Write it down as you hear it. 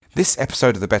This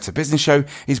episode of The Better Business Show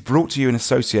is brought to you in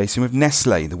association with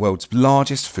Nestlé, the world's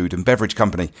largest food and beverage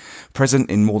company. Present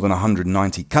in more than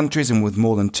 190 countries and with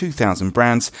more than 2,000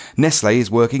 brands, Nestlé is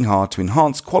working hard to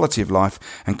enhance quality of life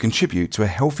and contribute to a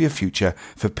healthier future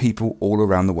for people all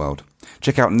around the world.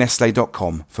 Check out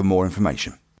Nestlé.com for more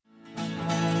information.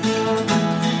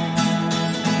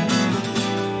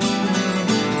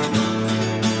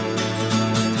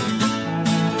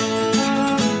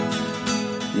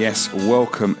 Yes,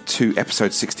 welcome to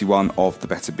episode 61 of The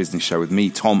Better Business Show with me,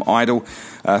 Tom Idle.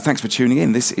 Thanks for tuning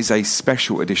in. This is a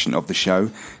special edition of the show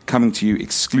coming to you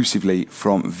exclusively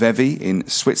from Vevey in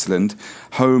Switzerland,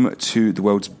 home to the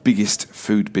world's biggest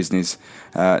food business,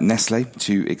 Nestlé,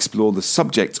 to explore the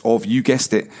subject of, you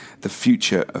guessed it, the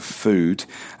future of food.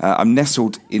 I'm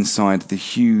nestled inside the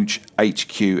huge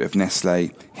HQ of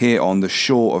Nestlé here on the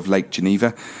shore of Lake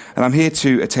Geneva, and I'm here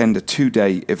to attend a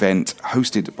 2-day event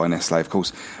hosted by Nestlé, of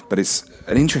course, but it's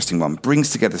an interesting one. Brings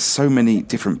together so many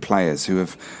different players who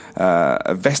have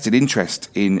a vested interest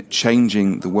in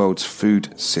changing the world's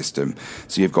food system.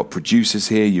 So you've got producers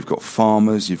here, you've got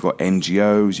farmers, you've got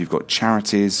NGOs, you've got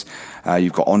charities,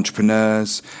 you've got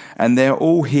entrepreneurs, and they're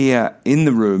all here in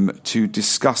the room to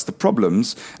discuss the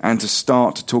problems and to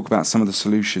start to talk about some of the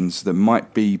solutions that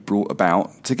might be brought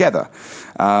about together.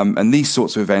 And these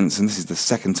sorts of events, and this is the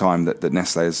second time that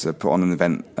Nestlé has put on an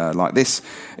event like this,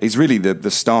 is really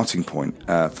the starting point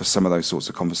for some of those sorts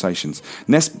of conversations.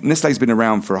 Nestlé's been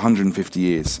around for 150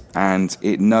 years, and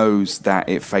it knows that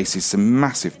it faces some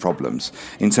massive problems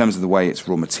in terms of the way its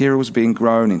raw materials are being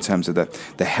grown, in terms of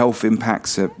the health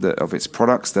impacts of its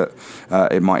products that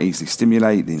it might easily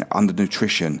stimulate,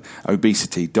 undernutrition,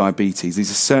 obesity, diabetes.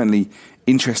 These are certainly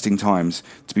interesting times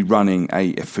to be running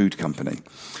a food company.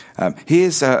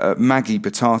 Here's Maggie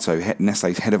Botato,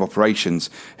 Nestlé's head of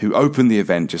operations, who opened the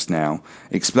event just now,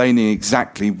 explaining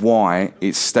exactly why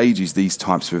it stages these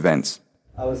types of events.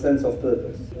 Our sense of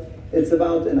purpose. It's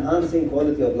about enhancing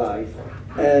quality of life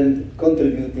and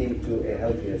contributing to a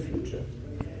healthier future.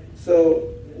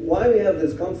 So why we have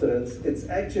this conference, it's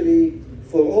actually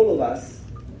for all of us,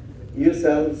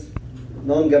 yourselves,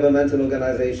 non-governmental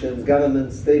organizations,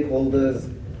 government stakeholders,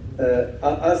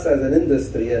 us as an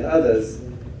industry and others.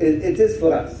 It is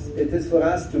for us. It is for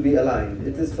us to be aligned.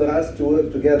 It is for us to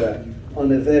work together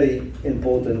on a very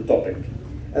important topic.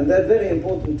 And that very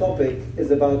important topic is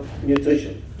about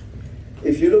nutrition.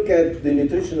 If you look at the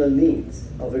nutritional needs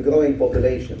of a growing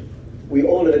population, we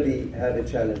already have a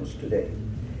challenge today.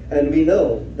 And we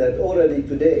know that already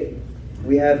today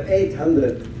we have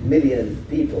 800 million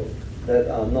people that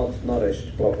are not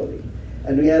nourished properly.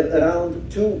 And we have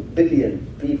around 2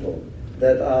 billion people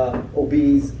that are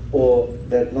obese or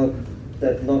that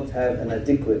not have an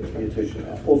adequate nutrition,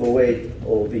 overweight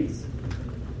or obese.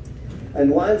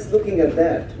 And whilst looking at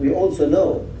that, we also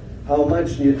know how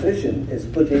much nutrition is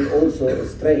putting also a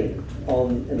strain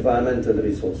on environmental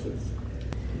resources.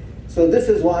 So this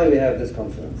is why we have this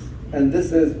conference, and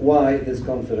this is why this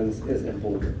conference is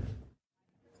important.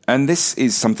 And this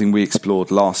is something we explored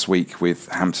last week with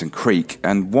Hampton Creek,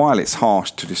 and while it's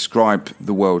harsh to describe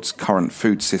the world's current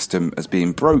food system as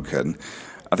being broken,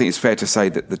 I think it's fair to say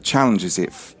that the challenges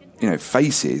it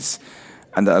faces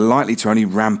and that are likely to only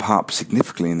ramp up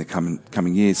significantly in the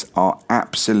coming years are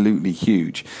absolutely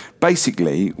huge.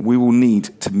 Basically, we will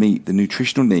need to meet the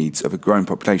nutritional needs of a growing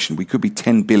population. We could be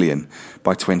 10 billion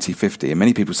by 2050, and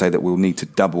many people say that we'll need to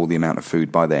double the amount of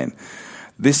food by then.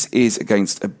 This is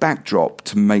against a backdrop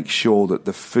to make sure that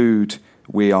the food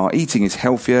we are eating is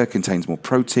healthier, contains more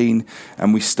protein,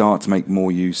 and we start to make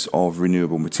more use of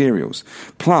renewable materials.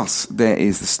 Plus, there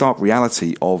is the stark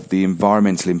reality of the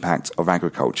environmental impact of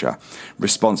agriculture,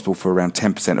 responsible for around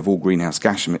 10% of all greenhouse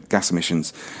gas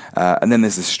emissions. And then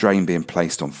there's the strain being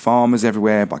placed on farmers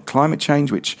everywhere by climate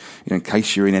change, which, in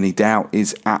case you're in any doubt,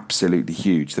 is absolutely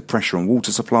huge. The pressure on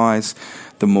water supplies,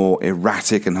 the more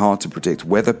erratic and hard to predict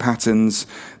weather patterns,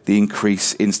 the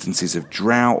increased instances of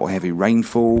drought or heavy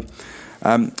rainfall.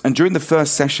 And during the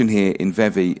first session here in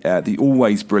Vevey, the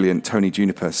always brilliant Tony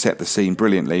Juniper set the scene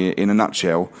brilliantly in a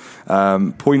nutshell,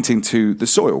 pointing to the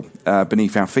soil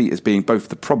beneath our feet as being both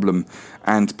the problem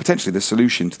and potentially the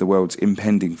solution to the world's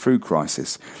impending food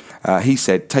crisis. He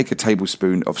said, take a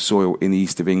tablespoon of soil in the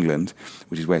east of England,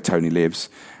 which is where Tony lives,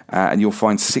 and you'll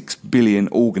find 6 billion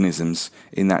organisms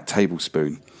in that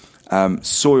tablespoon.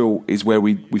 Soil is where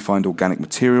we find organic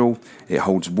material. It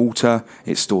holds water.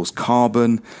 It stores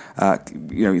carbon,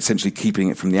 essentially keeping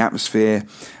it from the atmosphere.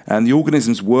 And the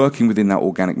organisms working within that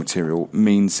organic material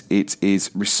means it is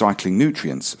recycling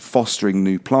nutrients, fostering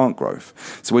new plant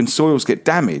growth. So when soils get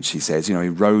damaged, he says,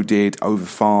 eroded,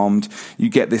 over-farmed, you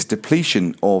get this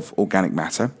depletion of organic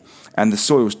matter. and the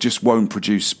soils just won't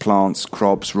produce plants,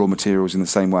 crops, raw materials in the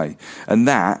same way. And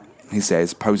that, he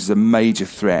says, poses a major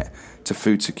threat to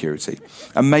food security.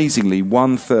 Amazingly,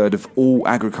 1/3 of all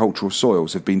agricultural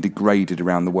soils have been degraded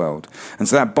around the world. And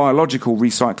so that biological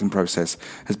recycling process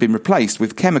has been replaced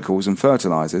with chemicals and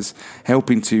fertilizers,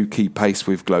 helping to keep pace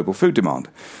with global food demand.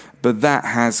 But that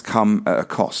has come at a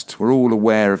cost. We're all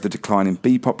aware of the decline in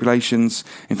bee populations.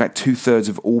 In fact, 2/3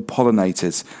 of all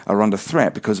pollinators are under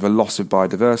threat because of a loss of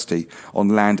biodiversity on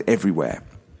land everywhere.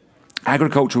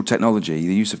 Agricultural technology,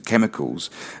 the use of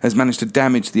chemicals, has managed to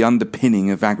damage the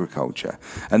underpinning of agriculture,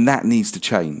 and that needs to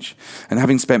change. And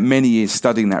having spent many years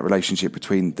studying that relationship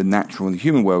between the natural and the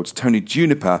human worlds, Tony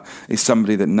Juniper is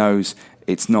somebody that knows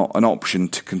it's not an option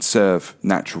to conserve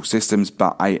natural systems,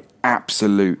 but an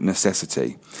absolute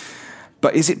necessity.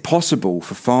 But is it possible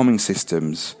for farming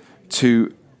systems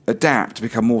to adapt to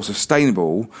become more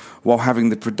sustainable while having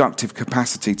the productive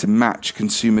capacity to match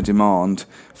consumer demand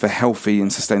for healthy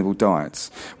and sustainable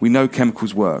diets? We know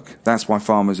chemicals work. That's why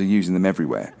farmers are using them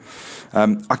everywhere.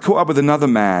 I caught up with another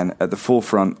man at the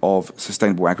forefront of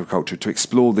sustainable agriculture to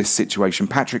explore this situation,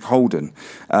 Patrick Holden,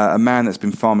 a man that's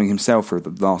been farming himself for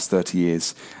the last 30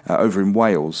 years over in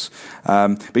Wales.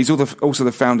 But he's also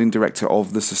the founding director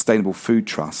of the Sustainable Food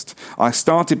Trust. I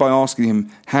started by asking him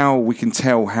how we can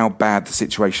tell how bad the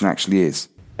situation actually is.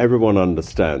 Everyone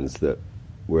understands that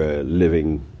we're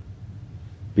living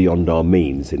beyond our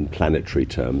means in planetary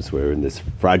terms. We're in this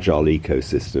fragile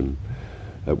ecosystem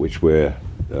which we're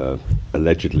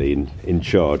allegedly in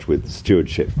charge with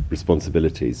stewardship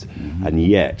responsibilities, and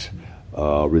yet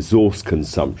our resource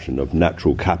consumption of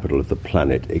natural capital of the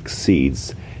planet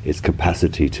exceeds its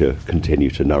capacity to continue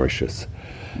to nourish us.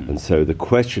 And so the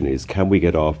question is, can we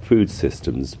get our food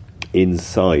systems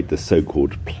inside the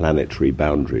so-called planetary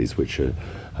boundaries, which a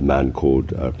man called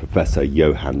Professor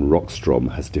Johan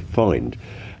Rockstrom has defined?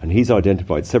 And he's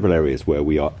identified several areas where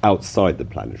we are outside the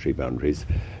planetary boundaries,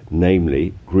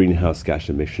 namely greenhouse gas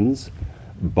emissions,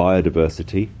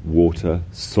 biodiversity, water,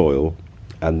 soil,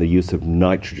 and the use of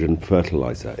nitrogen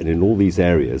fertilizer. And in all these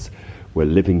areas, we're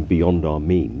living beyond our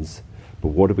means, but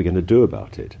what are we going to do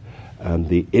about it? And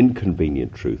the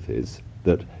inconvenient truth is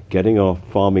that getting our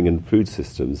farming and food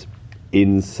systems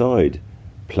inside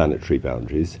planetary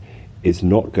boundaries is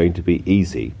not going to be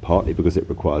easy, partly because it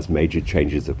requires major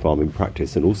changes of farming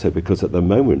practice, and also because at the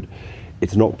moment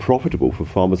it's not profitable for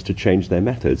farmers to change their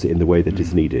methods in the way that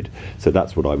is needed. So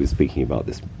that's what I was speaking about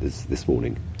this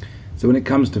morning. So when it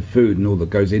comes to food and all that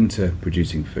goes into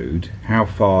producing food, how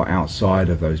far outside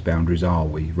of those boundaries are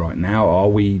we right now? Are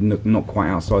we not quite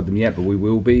outside them yet, but we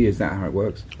will be? Is that how it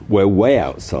works? We're way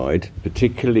outside,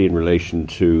 particularly in relation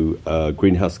to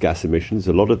greenhouse gas emissions.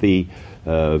 A lot of the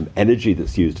energy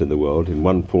that's used in the world in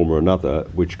one form or another,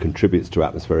 which contributes to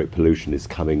atmospheric pollution, is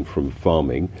coming from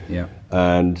farming. Yeah.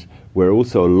 And we're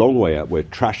also a long way out. We're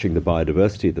trashing the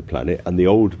biodiversity of the planet, and the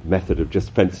old method of just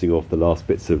fencing off the last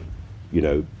bits of,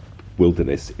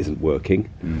 wilderness isn't working.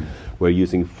 We're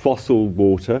using fossil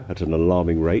water at an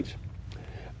alarming rate.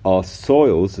 Our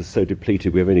soils are so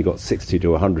depleted, we've only got 60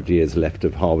 to 100 years left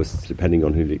of harvests, depending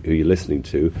on who you're listening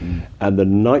to. And the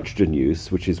nitrogen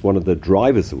use, which is one of the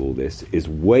drivers of all this, is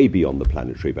way beyond the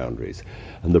planetary boundaries.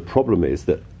 And the problem is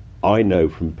that I know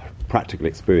from practical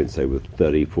experience over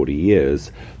 30, 40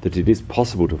 years that it is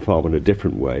possible to farm in a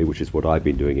different way, which is what I've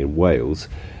been doing in Wales,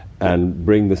 and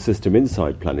bring the system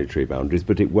inside planetary boundaries,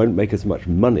 but it won't make as much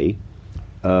money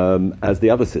as the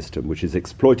other system, which is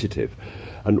exploitative.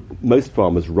 And most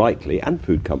farmers, rightly, and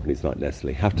food companies like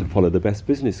Nestlé, have to follow the best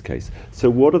business case. So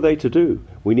what are they to do?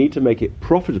 We need to make it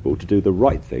profitable to do the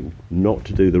right thing, not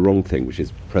to do the wrong thing, which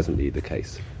is presently the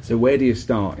case. So where do you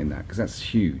start in that? Because that's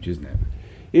huge, isn't it?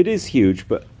 It is huge,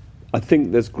 but I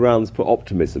think there's grounds for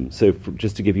optimism. So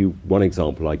just to give you one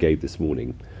example I gave this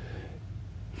morning,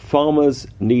 farmers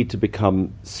need to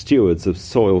become stewards of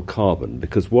soil carbon,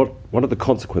 because one of the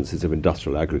consequences of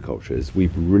industrial agriculture is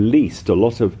we've released a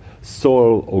lot of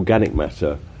soil organic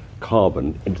matter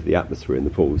carbon into the atmosphere in the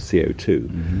form of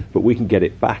CO2, but we can get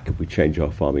it back if we change our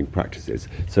farming practices.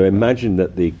 So imagine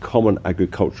that the common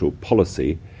agricultural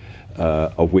policy,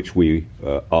 of which we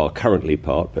are currently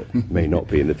part, but may not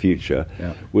be in the future,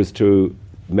 was to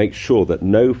make sure that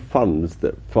no funds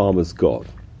that farmers got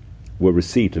were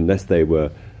received unless they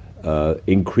were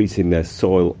increasing their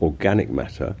soil organic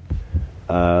matter.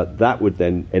 That would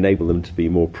then enable them to be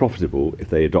more profitable if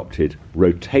they adopted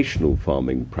rotational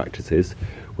farming practices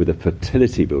with a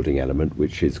fertility building element,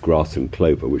 which is grass and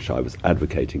clover, which I was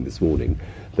advocating this morning,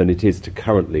 than it is to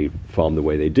currently farm the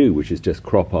way they do, which is just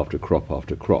crop after crop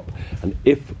after crop. And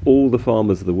if all the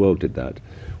farmers of the world did that,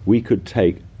 we could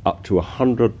take up to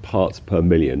 100 parts per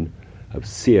million of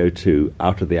CO2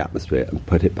 out of the atmosphere and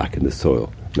put it back in the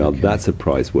soil. Now, that's a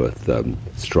prize worth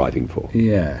striving for.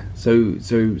 Yeah. So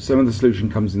some of the solution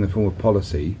comes in the form of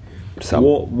policy.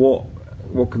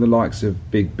 What can the likes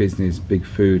of big business, big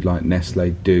food like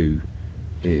Nestlé do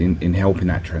in helping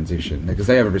that transition? Because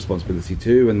they have a responsibility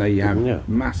too, and they have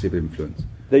massive influence.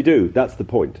 They do. That's the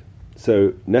point.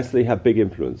 So Nestlé have big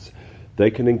influence. They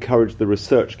can encourage the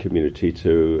research community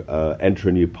to enter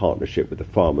a new partnership with the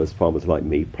farmers like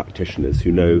me, practitioners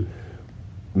who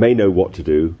may know what to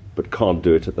do, but can't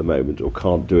do it at the moment, or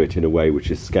can't do it in a way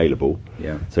which is scalable.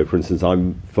 Yeah. So, for instance,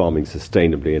 I'm farming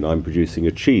sustainably and I'm producing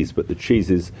a cheese, but the cheese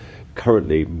is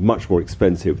currently much more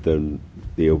expensive than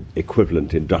the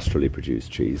equivalent industrially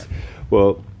produced cheese.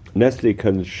 Well, Nestlé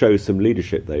can show some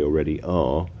leadership, they already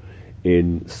are,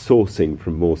 in sourcing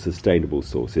from more sustainable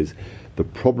sources. The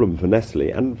problem for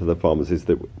Nestlé and for the farmers is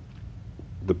that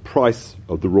the price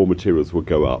of the raw materials will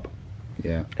go up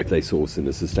if they source in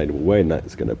a sustainable way, and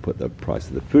that's going to put the price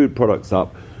of the food products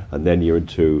up, and then you're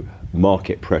into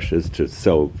market pressures to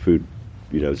sell food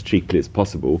as cheaply as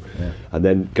possible, and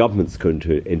then government's going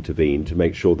to intervene to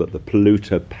make sure that the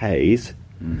polluter pays.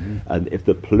 And if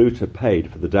the polluter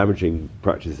paid for the damaging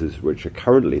practices which are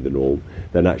currently the norm,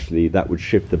 then actually that would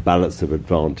shift the balance of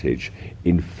advantage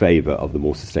in favour of the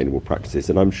more sustainable practices.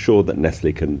 And I'm sure that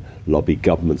Nestlé can lobby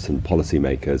governments and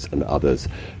policymakers and others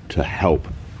to help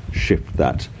shift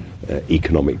that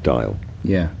economic dial.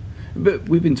 Yeah, but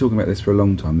we've been talking about this for a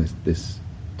long time, this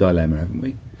dilemma, haven't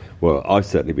we? Well, I've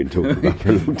certainly been talking about it for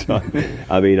a long time.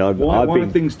 I mean, why are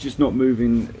things just not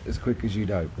moving as quick as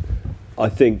you'd hope? I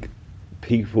think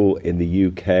people in the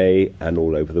UK and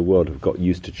all over the world have got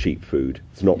used to cheap food.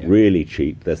 It's not really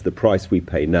cheap. There's the price we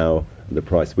pay now and the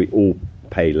price we all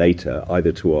pay later,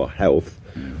 either to our health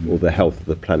or the health of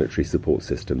the planetary support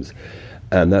systems.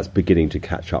 And that's beginning to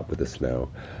catch up with us now.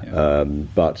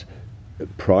 But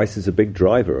price is a big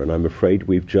driver, and I'm afraid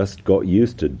we've just got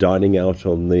used to dining out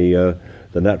on the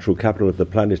natural capital of the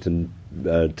planet and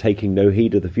taking no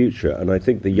heed of the future. And I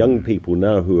think the young people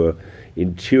now who are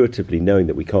intuitively knowing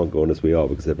that we can't go on as we are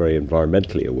because they're very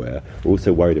environmentally aware, are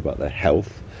also worried about their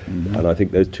health. And I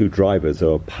think those two drivers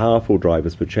are powerful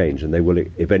drivers for change, and they will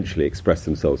eventually express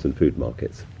themselves in food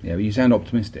markets. Yeah, but you sound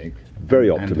optimistic. Very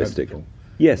optimistic.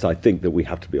 Yes, I think that we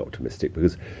have to be optimistic,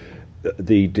 because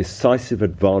the decisive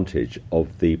advantage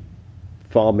of the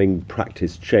farming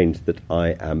practice change that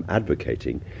I am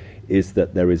advocating is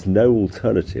that there is no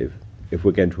alternative if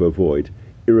we're going to avoid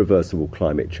irreversible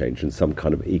climate change and some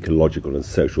kind of ecological and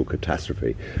social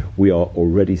catastrophe. We are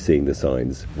already seeing the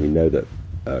signs. We know that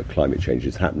climate change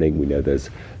is happening. We know there's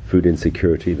food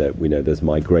insecurity, that we know there's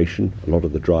migration. A lot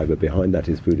of the driver behind that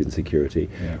is food insecurity.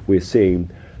 We're seeing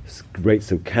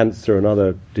rates of cancer and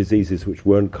other diseases which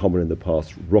weren't common in the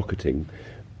past rocketing.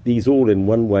 These all, in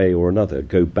one way or another,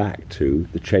 go back to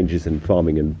the changes in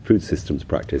farming and food systems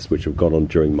practice which have gone on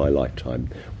during my lifetime.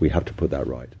 We have to put that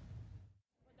right.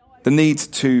 The need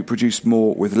to produce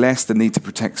more with less, the need to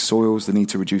protect soils, the need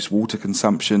to reduce water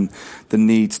consumption, the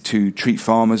need to treat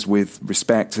farmers with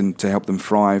respect and to help them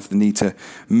thrive, the need to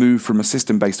move from a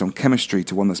system based on chemistry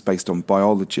to one that's based on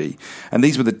biology. And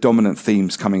these were the dominant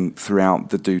themes coming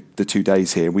throughout the 2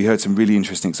 days here. We heard some really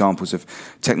interesting examples of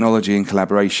technology and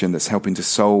collaboration that's helping to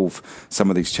solve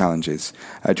some of these challenges.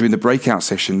 During the breakout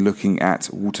session looking at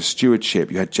water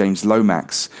stewardship, you had James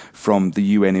Lomax from the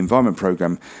UN Environment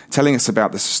Programme telling us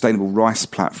about the sustainable rice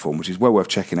platform, which is well worth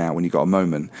checking out when you've got a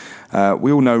moment.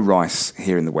 We all know rice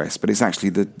here in the West, but it's actually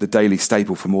the daily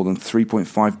staple for more than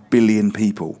 3.5 billion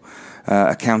people,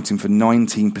 accounting for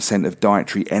 19% of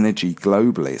dietary energy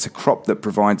globally. It's a crop that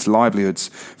provides livelihoods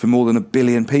for more than 1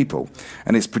 billion people,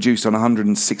 and it's produced on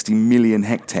 160 million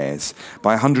hectares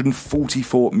by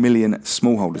 144 million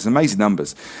smallholders. Amazing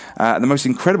numbers. The most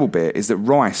incredible bit is that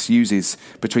rice uses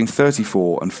between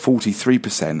 34 and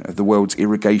 43% of the world's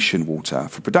irrigation water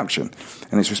for production,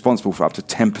 and it's responsible for up to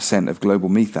 10% of global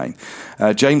methane.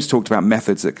 James talked about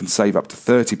methods that can save up to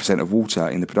 30% of water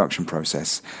in the production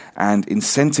process and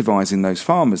incentivising those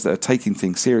farmers that are taking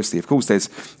things seriously. Of course, there's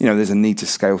a need to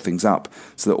scale things up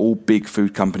so that all big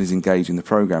food companies engage in the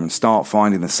programme and start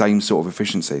finding the same sort of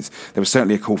efficiencies. There was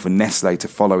certainly a call for Nestlé to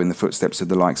follow in the footsteps of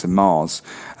the likes of Mars,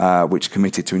 which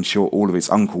committed to ensure all of its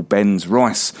Uncle Ben's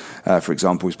rice, for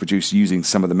example, is produced using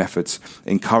some of the methods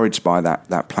encouraged by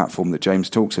that platform that James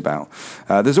talks about.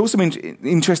 There's also been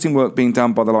interesting work being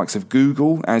done by the likes of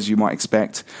Google, as you might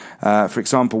expect. For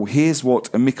example, here's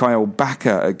what Mikhail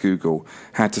Bakker at Google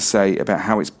had to say about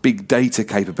how its big data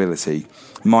capability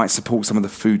might support some of the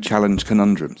food challenge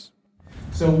conundrums.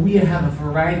 So we have a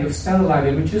variety of satellite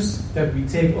images that we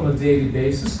take on a daily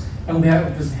basis, and we have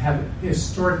a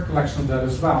historic collection of that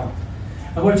as well.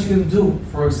 And what you can do,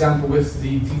 for example, with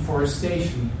the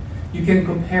deforestation, you can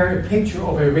compare a picture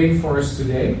of a rainforest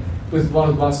today with what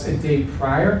it was a day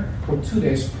prior or 2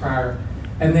 days prior.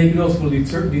 And then you can also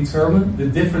determine the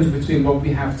difference between what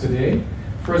we have today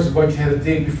versus what you had the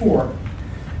day before.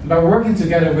 And by working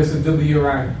together with the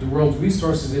WRI, the World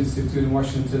Resources Institute in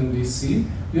Washington, D.C.,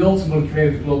 we ultimately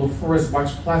created a global forest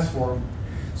watch platform.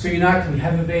 So you now can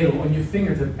have available on your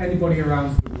fingertip anybody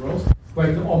around the world where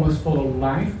you can almost follow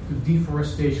live the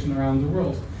deforestation around the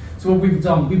world. So what we've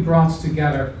done, we brought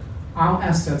together our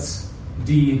assets,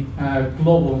 the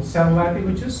global satellite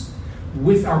images,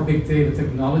 with our big data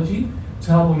technology to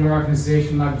help an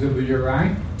organization like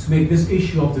WRI to make this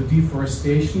issue of the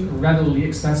deforestation readily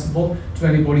accessible to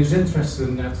anybody who's interested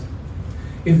in that.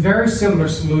 A very similar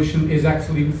solution is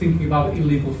actually thinking about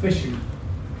illegal fishing.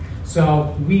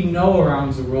 So we know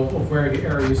around the world of where the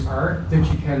areas are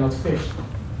that you cannot fish.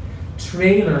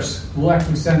 Trailers will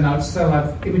actually send out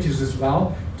satellite images as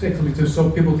well,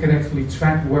 so people can actually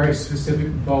track where a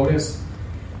specific boat is.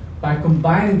 By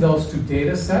combining those two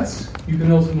data sets, you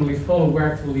can ultimately follow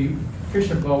where actually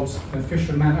fisher boats and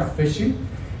fishermen are fishing,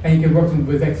 and you can work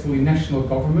with actually national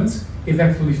governments if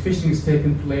actually fishing is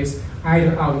taking place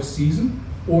either out of season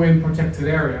or in protected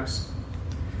areas.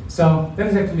 So that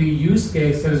is actually a use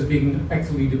case that is being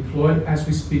actually deployed as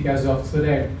we speak as of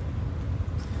today.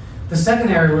 The second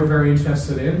area we're very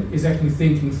interested in is actually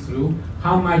thinking through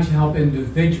how might you help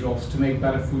individuals to make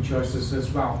better food choices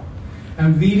as well.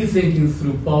 And really thinking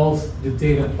through both the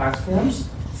data platforms,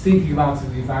 thinking about the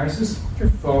devices, your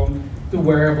phone, the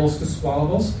wearables, the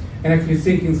swallables, and actually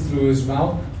thinking through as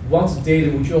well what data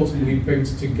would you ultimately bring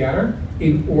together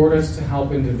in order to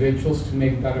help individuals to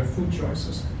make better food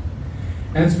choices.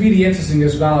 And it's really interesting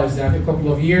as well is that a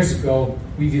couple of years ago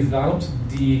we developed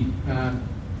the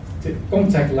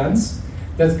contact lens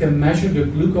that can measure the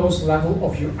glucose level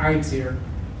of your eye tear.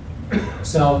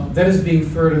 So that is being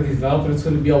further developed, and it's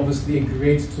going to be obviously a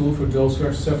great tool for those who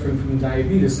are suffering from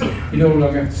diabetes. You no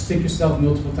longer have to stick yourself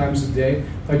multiple times a day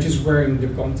by just wearing the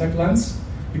contact lens.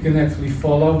 You can actually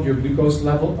follow your glucose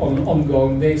level on an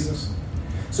ongoing basis.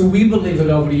 So we believe that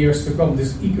over the years to come,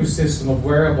 this ecosystem of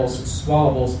wearables,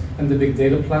 swallables, and the big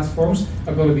data platforms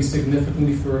are going to be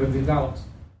significantly further developed.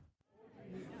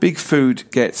 Big food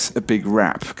gets a big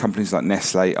rap. Companies like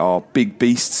Nestlé are big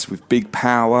beasts with big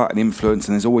power and influence,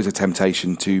 and there's always a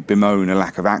temptation to bemoan a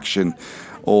lack of action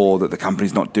or that the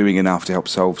company's not doing enough to help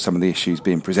solve some of the issues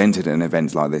being presented at an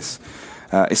event like this.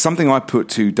 It's something I put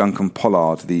to Duncan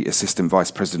Pollard, the Assistant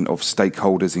Vice President of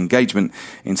Stakeholders Engagement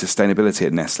in Sustainability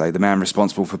at Nestlé, the man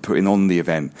responsible for putting on the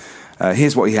event.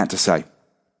 Here's what he had to say.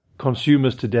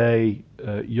 Consumers today,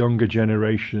 younger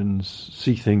generations,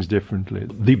 see things differently.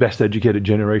 The best educated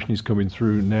generation is coming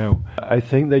through now. I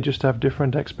think they just have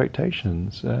different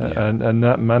expectations, and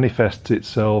that manifests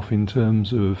itself in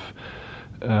terms of,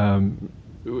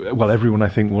 everyone I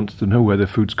think wants to know where their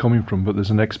food's coming from, but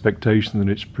there's an expectation that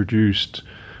it's produced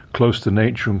close to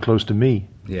nature and close to me.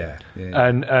 Yeah.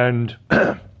 And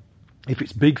if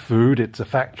it's big food, it's a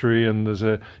factory, and there's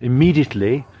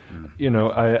immediately.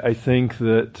 I think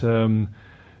that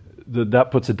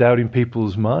that puts a doubt in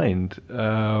people's mind.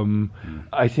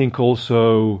 I think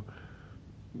also,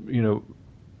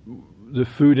 the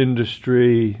food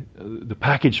industry, the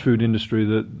packaged food industry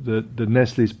that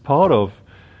Nestlé is part of,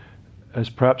 has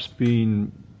perhaps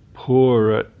been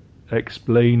poor at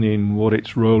explaining what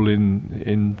its role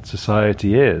in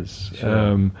society is.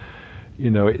 Sure.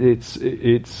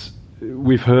 It's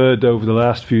we've heard over the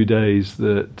last few days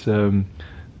that.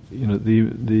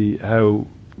 How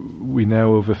we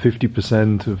now over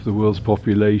 50% of the world's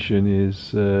population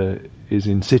is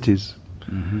in cities.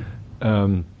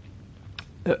 Mm-hmm.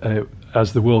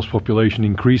 As the world's population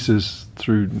increases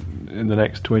in the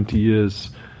next 20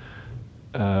 years,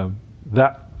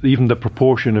 that even the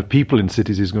proportion of people in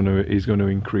cities is going to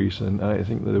increase. And I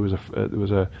think that there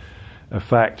was a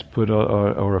fact put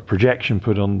or a projection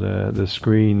put on the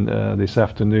screen this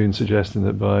afternoon suggesting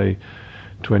that by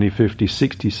 2050,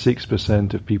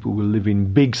 66% of people will live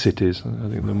in big cities. I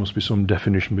think there must be some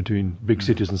definition between big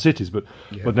cities and cities, but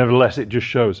nevertheless, it just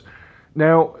shows.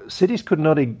 Now, cities could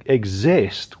not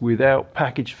exist without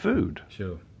packaged food.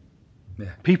 Sure.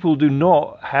 Yeah. People do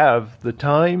not have the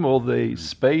time or the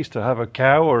space to have a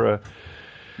cow or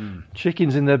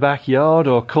chickens in their backyard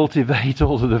or cultivate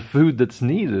all of the food that's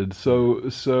needed. So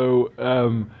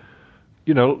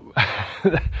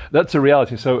that's a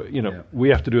reality. So, we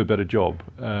have to do a better job.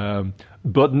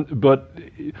 But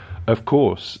of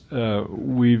course,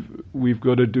 we've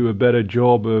got to do a better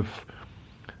job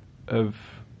of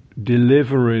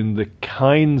delivering the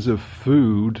kinds of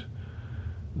food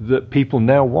that people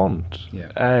now want.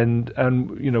 Yeah. And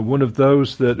one of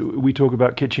those that we talk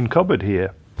about kitchen cupboard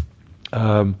here.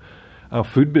 Our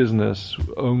food business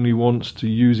only wants to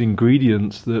use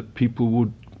ingredients that people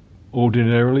would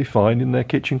ordinarily find in their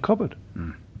kitchen cupboard.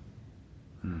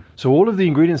 So all of the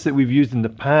ingredients that we've used in the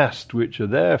past, which are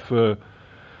there for,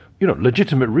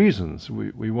 legitimate reasons,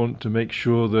 we want to make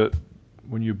sure that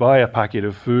when you buy a packet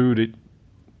of food,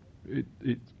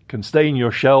 it can stay in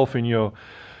your shelf in your,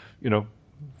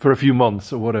 for a few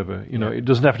months or whatever. It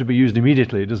doesn't have to be used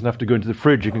immediately. It doesn't have to go into the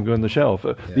fridge. It can go on the shelf.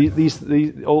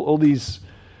 All these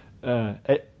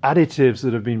additives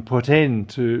that have been put in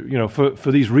to,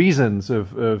 for these reasons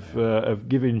of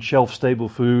giving shelf-stable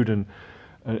food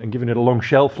and giving it a long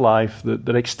shelf life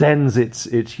that extends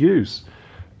its use.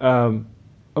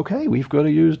 Okay, we've got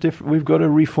to we've got to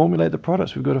reformulate the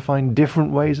products. We've got to find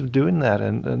different ways of doing that,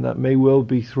 and that may well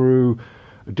be through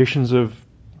additions of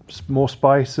more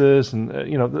spices and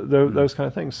those kind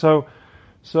of things. So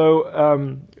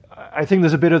I think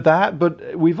there's a bit of that,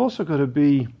 but we've also got to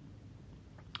be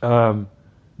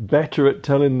better at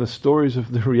telling the stories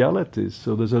of the realities.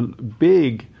 So there's a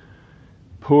big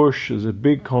push, there's a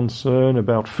big concern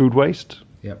about food waste.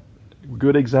 Yep.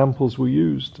 Good examples were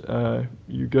used.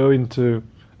 You go into,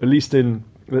 at least in,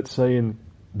 let's say, in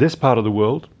this part of the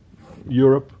world,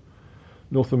 Europe,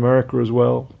 North America as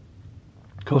well,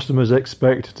 customers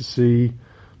expect to see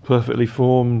perfectly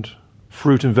formed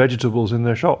fruit and vegetables in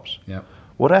their shops. Yep.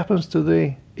 What happens to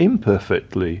the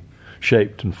imperfectly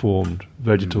shaped and formed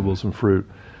vegetables and fruit?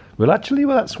 Well, actually,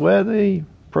 that's where the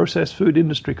processed food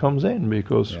industry comes in,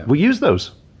 because we use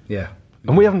those. Yeah.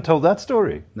 And we haven't told that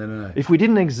story. No. If we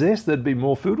didn't exist, there'd be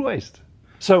more food waste.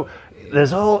 So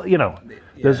there's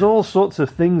there's all sorts of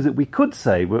things that we could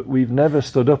say, but we've never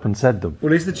stood up and said them.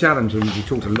 Well, it's the challenge, and we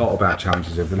talked a lot about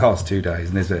challenges over the last 2 days,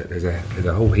 and there's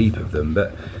a whole heap of them.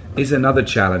 But is another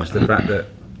challenge the fact that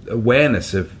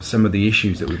awareness of some of the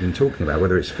issues that we've been talking about,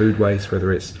 whether it's food waste,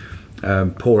 whether it's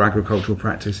poor agricultural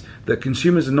practice, that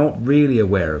consumers are not really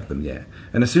aware of them yet.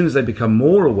 And as soon as they become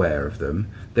more aware of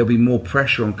them, there'll be more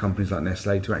pressure on companies like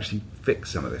Nestlé to actually fix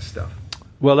some of this stuff.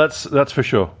 Well, that's for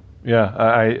sure.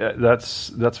 Yeah, that's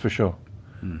for sure.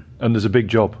 And there's a big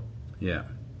job. Yeah.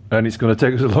 And it's going to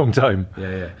take us a long time.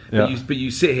 Yeah. But you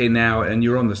sit here now and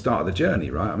you're on the start of the journey,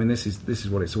 right? I mean, this is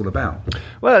what it's all about.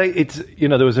 Well, it's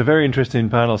there was a very interesting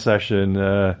panel session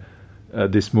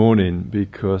this morning,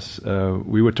 because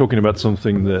we were talking about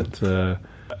something that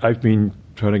I've been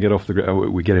trying to get off the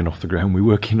ground. We're getting off the ground. We're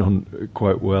working on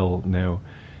quite well now.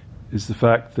 Is the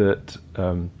fact that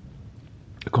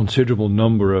a considerable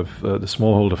number of the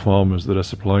smallholder farmers that are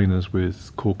supplying us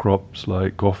with core crops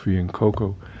like coffee and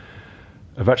cocoa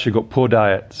have actually got poor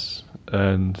diets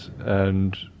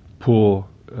and poor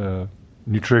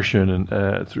nutrition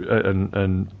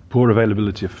and poor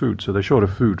availability of food. So they're short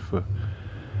of food for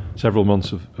several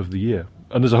months of the year.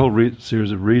 And there's a whole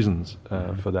series of reasons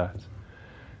for that.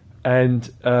 And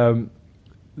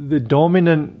the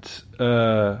dominant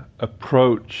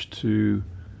approach to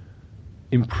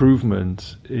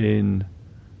improvement in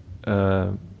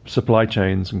supply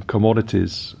chains and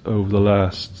commodities over the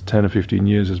last 10 or 15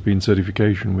 years has been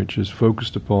certification, which is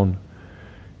focused upon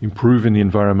improving the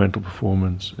environmental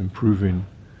performance, improving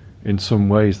in some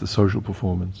ways the social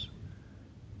performance.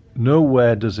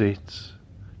 Nowhere does it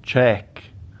check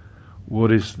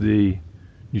what is the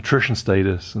nutrition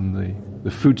status and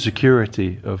the food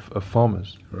security of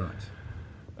farmers. Right.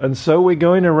 And so we're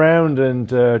going around and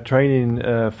training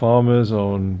farmers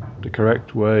on the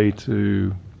correct way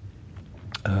to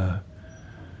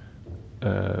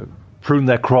prune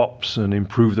their crops and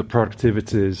improve the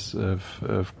productivities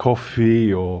of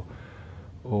coffee, or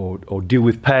deal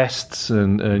with pests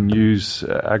and use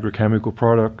agrochemical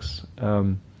products.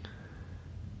 And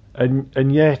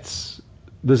yet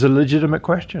there's a legitimate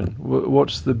question: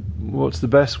 what's the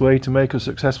best way to make a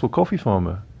successful coffee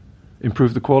farmer?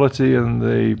 Improve the quality and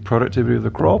the productivity of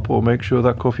the crop, or make sure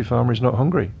that coffee farmer is not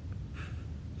hungry?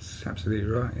 That's absolutely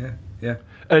right. Yeah.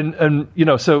 And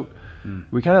so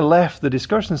we kind of left the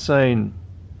discussion saying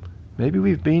maybe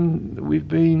we've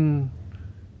been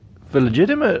for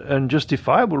legitimate and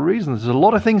justifiable reasons. There's a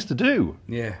lot of things to do.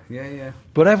 Yeah.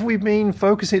 But have we been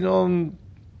focusing on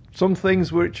some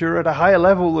things which are at a higher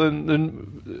level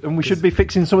and we should be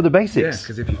fixing some of the basics? Yeah,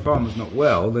 because if your farmer's not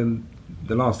well, then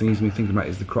the last thing he's going to be thinking about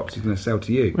is the crops he's going to sell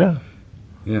to you.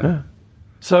 Yeah.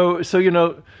 So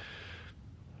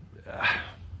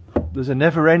there's a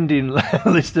never-ending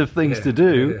list of things to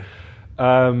do.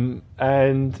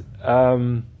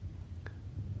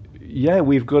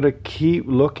 We've got to keep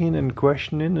looking and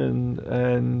questioning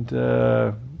and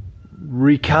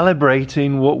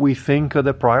recalibrating what we think are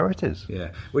the priorities. Yeah,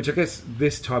 which I guess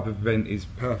this type of event is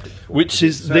perfect for. Which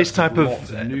is this type of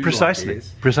precisely,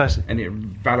 and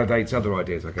it validates other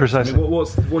ideas. I guess. Precisely. I mean,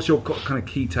 what's your kind of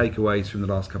key takeaways from the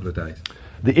last couple of days?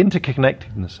 The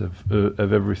interconnectedness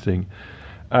of everything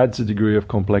adds a degree of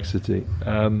complexity.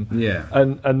 And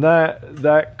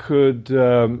that could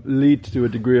lead to a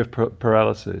degree of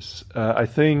paralysis. I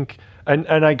think. And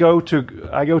I go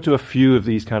to a few of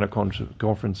these kind of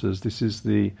conferences. This is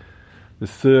the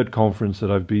third conference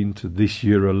that I've been to this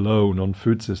year alone on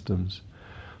food systems.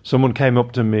 Someone came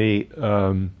up to me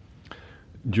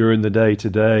during the day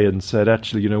today and said,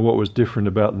 actually, what was different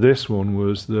about this one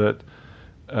was that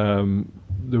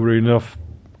there were enough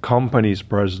companies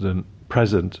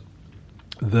present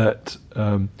that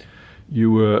there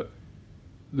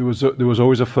was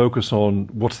always a focus on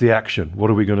what's the action,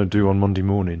 what are we going to do on Monday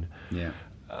morning. Yeah,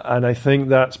 and I think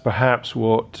that's perhaps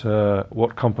what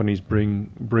companies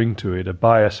bring to it, a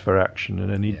bias for action,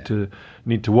 and a need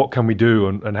to what can we do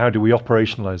and how do we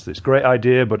operationalize this? Great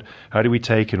idea, but how do we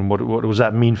take it and what does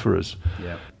that mean for us?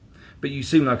 Yeah, but you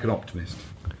seem like an optimist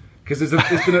because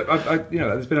there's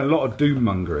been a lot of doom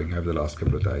mongering over the last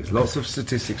couple of days. Lots of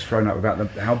statistics thrown up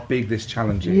about how big this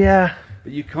challenge is. Yeah.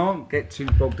 But you can't get too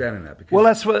bogged down in that. Because, well,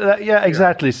 that's what.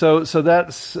 Exactly. So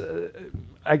that's.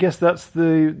 I guess that's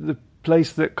the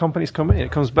place that companies come in.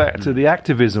 It comes back to the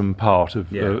activism part of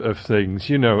things,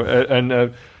 And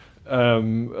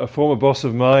a former boss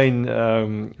of mine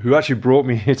who actually brought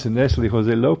me here to Nestlé,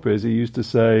 Jose Lopez, he used to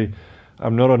say,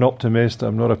 "I'm not an optimist.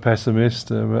 I'm not a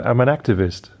pessimist. I'm an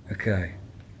activist." Okay,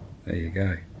 there you go.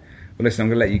 Well, listen, I'm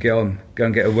going to let you go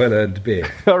and get a well-earned beer.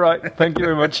 All right. Thank you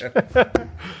very much.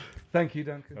 Thank you,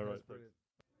 Duncan. All right.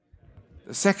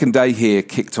 The second day here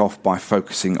kicked off by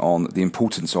focusing on the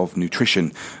importance of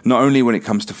nutrition, not only when it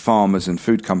comes to farmers and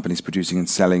food companies producing and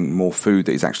selling more food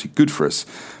that is actually good for us,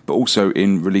 but also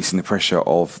in releasing the pressure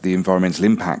of the environmental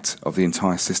impact of the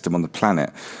entire system on the planet.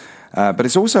 But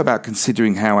it's also about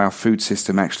considering how our food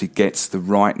system actually gets the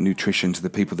right nutrition to the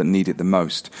people that need it the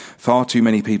most. Far too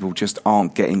many people just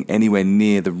aren't getting anywhere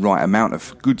near the right amount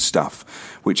of good stuff,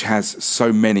 which has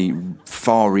so many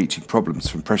far-reaching problems,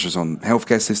 from pressures on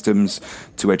healthcare systems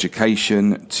to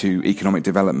education to economic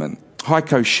development.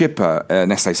 Heiko Schipper,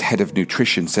 Nestlé's head of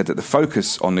nutrition, said that the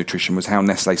focus on nutrition was how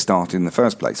Nestlé started in the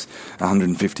first place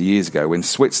 150 years ago, when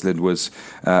Switzerland was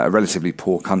a relatively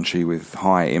poor country with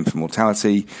high infant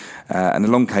mortality. And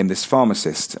along came this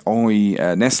pharmacist, Henri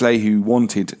Nestlé, who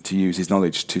wanted to use his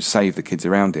knowledge to save the kids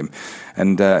around him.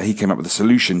 And he came up with a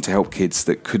solution to help kids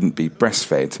that couldn't be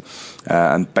breastfed.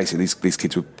 And basically these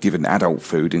kids were given adult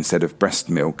food instead of breast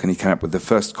milk. And he came up with the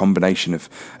first combination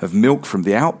of milk from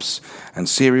the Alps and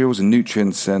cereals and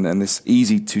nutrients and this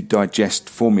easy-to-digest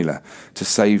formula to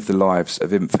save the lives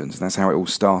of infants. And that's how it all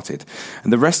started.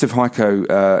 And the rest of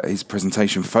Heiko, his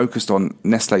presentation focused on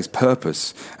Nestlé's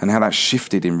purpose and how that's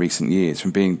shifted in recent years, from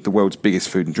being the world's biggest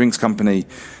food and drinks company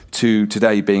to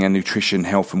today being a nutrition,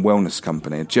 health and wellness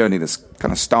company, a journey that's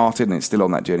kind of started and it's still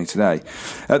on that journey today.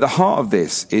 At the heart of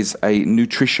this is a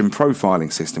nutrition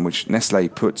profiling system which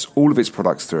Nestlé puts all of its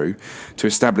products through to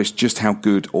establish just how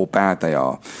good or bad they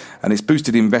are. And it's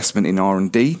boosted investment in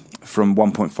R&D from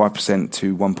 1.5%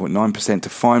 to 1.9% to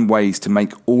find ways to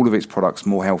make all of its products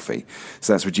more healthy.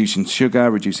 So that's reducing sugar,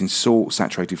 reducing salt,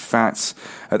 saturated fats,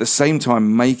 at the same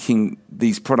time making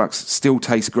these products still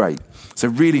taste great. So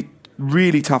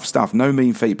really tough stuff, no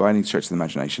mean feat by any stretch of the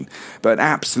imagination, but an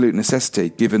absolute necessity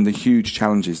given the huge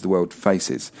challenges the world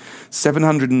faces.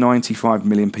 795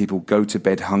 million people go to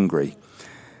bed hungry.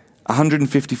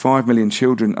 155 million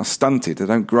children are stunted, they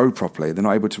don't grow properly, they're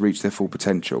not able to reach their full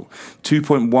potential.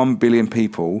 2.1 billion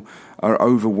people are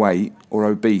overweight or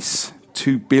obese.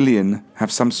 2 billion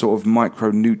have some sort of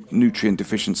micronutrient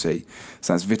deficiency.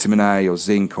 So that's vitamin A or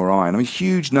zinc or iron. I mean,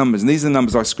 huge numbers. And these are the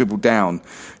numbers I scribbled down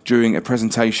during a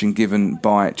presentation given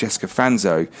by Jessica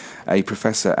Fanzo, a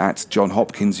professor at Johns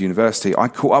Hopkins University. I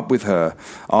caught up with her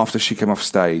after she came off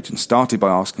stage and started by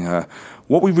asking her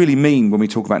what we really mean when we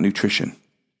talk about nutrition.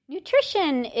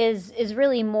 Nutrition is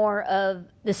really more of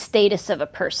the status of a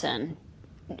person.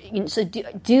 So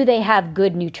do they have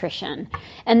good nutrition?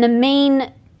 And the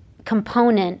main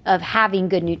component of having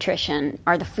good nutrition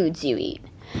are the foods you eat,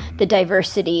 the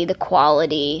diversity, the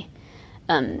quality,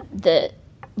 the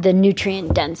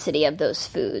nutrient density of those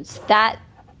foods. That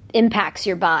impacts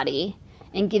your body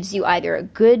and gives you either a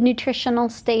good nutritional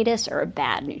status or a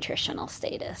bad nutritional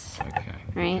status. Okay.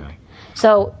 Right? Okay.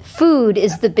 So food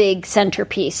is the big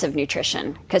centerpiece of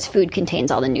nutrition because food contains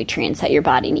all the nutrients that your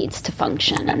body needs to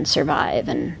function and survive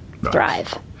and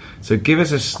thrive. So give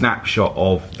us a snapshot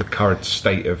of the current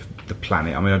state of the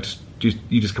planet. I mean,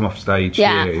 you just come off stage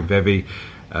Yeah. here in Bevy.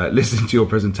 Listening to your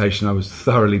presentation, I was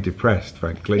thoroughly depressed,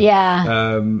 frankly.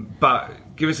 Yeah. But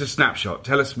give us a snapshot.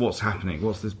 Tell us what's happening.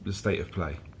 What's the state of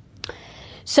play?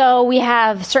 So we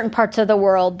have certain parts of the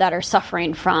world that are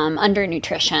suffering from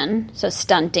undernutrition, so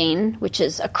stunting, which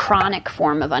is a chronic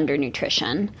form of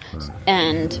undernutrition. Right.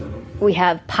 And we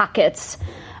have pockets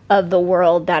of the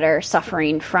world that are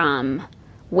suffering from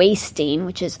wasting,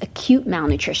 which is acute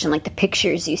malnutrition, like the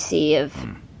pictures you see of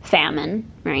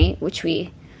famine, right? Which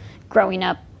growing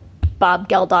up, Bob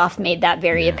Geldof made that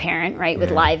very apparent, right,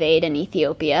 with Live Aid in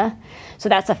Ethiopia. So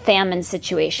that's a famine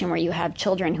situation where you have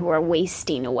children who are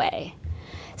wasting away.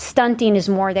 Stunting is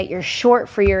more that you're short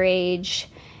for your age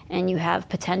and you have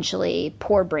potentially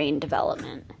poor brain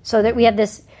development. So that we have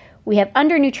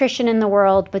undernutrition in the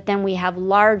world, but then we have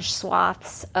large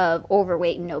swaths of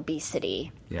overweight and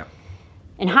obesity. Yeah.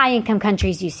 In high-income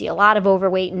countries, you see a lot of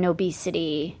overweight and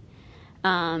obesity,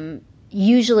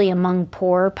 usually among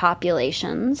poor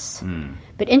populations.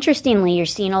 But interestingly, you're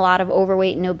seeing a lot of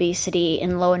overweight and obesity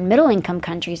in low and middle income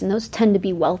countries, and those tend to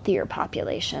be wealthier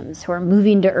populations who are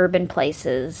moving to urban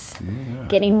places,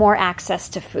 getting more access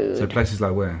to food. So places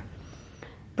like where?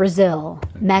 Brazil,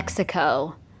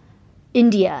 Mexico,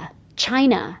 India,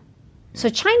 China. So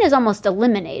China is almost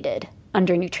eliminated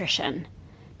undernutrition,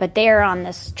 but they are on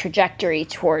this trajectory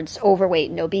towards overweight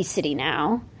and obesity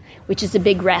now, which is a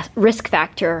big risk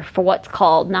factor for what's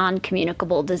called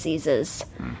non-communicable diseases,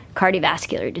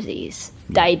 cardiovascular disease,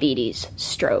 diabetes,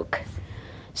 stroke.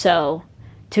 So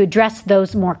to address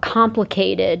those more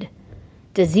complicated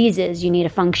diseases, you need a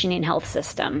functioning health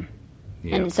system.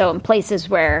 Yeah. And so in places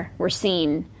where we're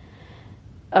seeing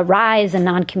a rise in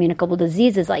non-communicable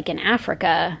diseases, like in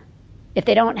Africa, if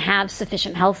they don't have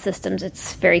sufficient health systems,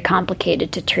 it's very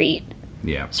complicated to treat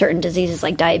certain diseases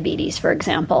like diabetes, for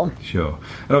example. Sure.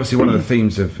 And obviously one of the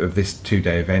themes of this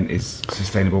two-day event is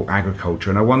sustainable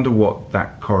agriculture. And I wonder what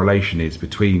that correlation is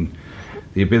between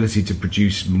the ability to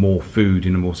produce more food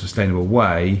in a more sustainable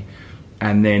way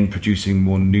and then producing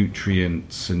more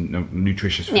nutrients and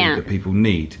nutritious food that people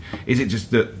need. Is it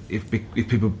just that if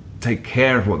people take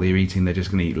care of what they're eating, they're just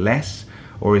going to eat less?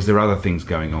 Or is there other things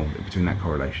going on between that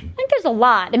correlation? I think there's a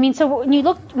lot. I mean, so when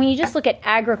you just look at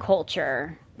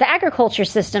agriculture, the agriculture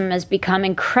system has become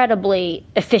incredibly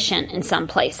efficient in some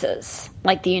places,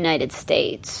 like the United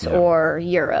States or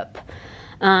Europe.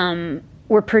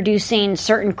 We're producing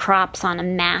certain crops on a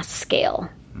mass scale,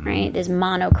 right? There's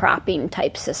monocropping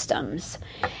type systems.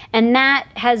 And that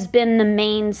has been the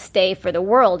mainstay for the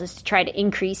world, is to try to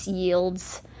increase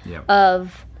yields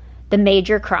of the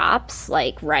major crops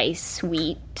like rice,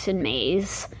 wheat, and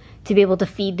maize to be able to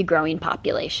feed the growing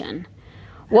population.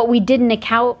 What we didn't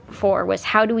account for was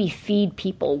how do we feed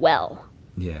people well?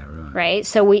 Yeah, right. Right?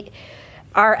 So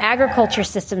our agriculture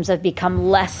systems have become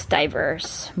less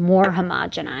diverse, more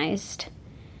homogenized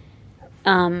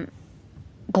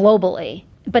globally.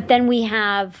 But then we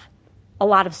have a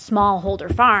lot of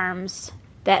smallholder farms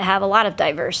that have a lot of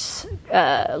diverse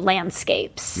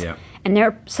landscapes. Yeah. And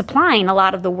they're supplying a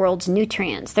lot of the world's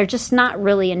nutrients. They're just not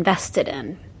really invested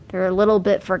in. They're a little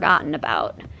bit forgotten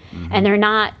about. And they're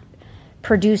not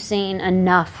producing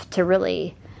enough to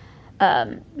really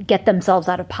get themselves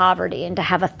out of poverty and to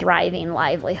have a thriving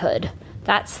livelihood.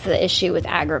 That's the issue with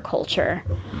agriculture.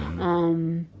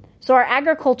 So our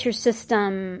agriculture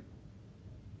system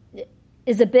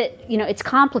is a bit, it's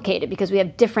complicated because we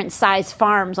have different size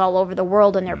farms all over the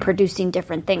world and they're producing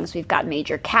different things. We've got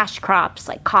major cash crops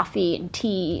like coffee and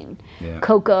tea and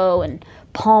cocoa and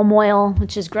palm oil,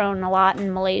 which is grown a lot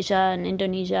in Malaysia and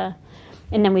Indonesia.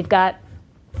 And then we've got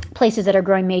places that are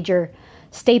growing major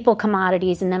staple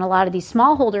commodities, and then a lot of these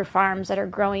smallholder farms that are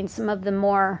growing some of the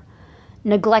more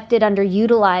neglected,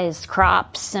 underutilized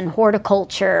crops and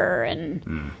horticulture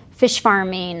and fish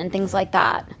farming and things like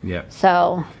that. Yeah.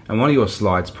 So. And one of your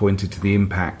slides pointed to the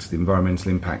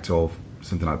environmental impact of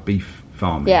something like beef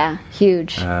farming. Yeah,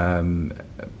 huge.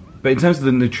 But in terms of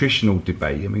the nutritional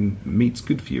debate, I mean, meat's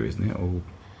good for you, isn't it? Or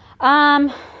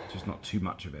just not too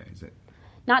much of it, is it?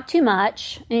 Not too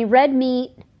much. I mean, red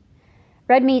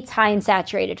meat's high in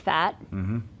saturated fat.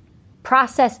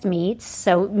 Processed meats,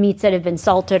 so meats that have been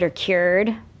salted or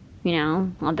cured,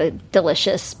 all the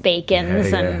delicious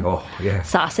bacons and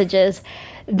sausages,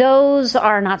 those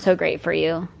are not so great for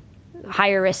you.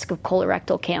 Higher risk of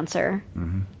colorectal cancer.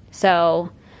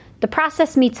 So the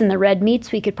processed meats and the red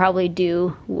meats we could probably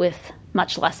do with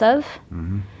much less of.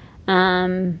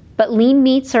 But lean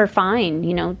meats are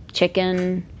fine,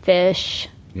 chicken, fish,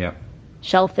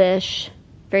 shellfish,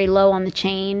 very low on the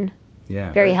chain,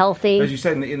 very healthy. As you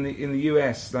said, in the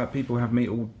US, people have meat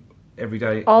every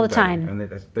day, all the time, and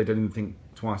they don't even think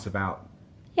twice about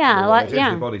Yeah, a lot. Yeah,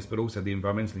 their bodies, but also the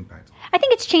environmental impact. I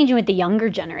think it's changing with the younger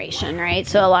generation, right?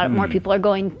 So a lot more people are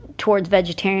going towards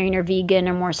vegetarian or vegan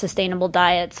or more sustainable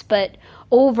diets. But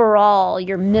overall,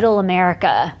 your middle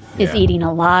America is eating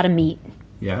a lot of meat.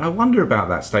 Yeah, and I wonder about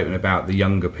that statement about the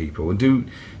younger people. And do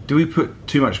we put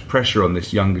too much pressure on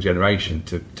this younger generation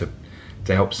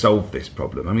to help solve this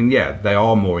problem? I mean, yeah, they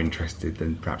are more interested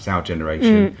than perhaps our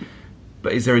generation,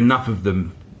 but is there enough of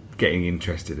them getting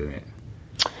interested in it?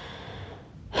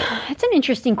 It's an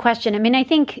interesting question. I mean, I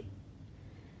think,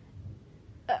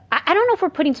 I don't know if we're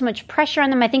putting so much pressure on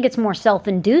them. I think it's more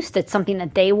self-induced. It's something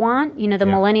that they want. You know, the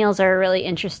millennials are a really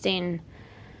interesting,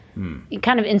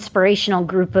 kind of inspirational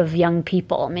group of young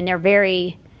people. I mean, they're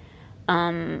very,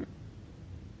 they're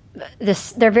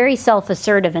very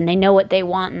self-assertive, and they know what they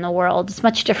want in the world. It's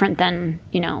much different than,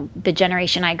 you know, the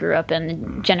generation I grew up in,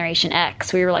 the Generation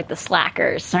X. We were like the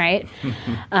slackers, right?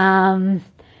 I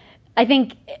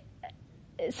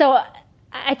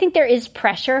think there is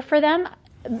pressure for them.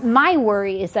 My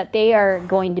worry is that they are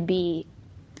going to be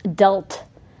dealt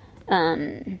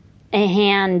a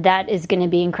hand that is going to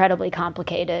be incredibly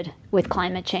complicated with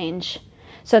climate change.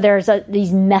 So there's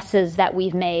these messes that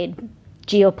we've made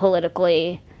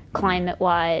geopolitically,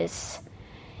 climate-wise,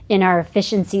 in our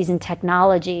efficiencies and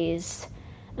technologies.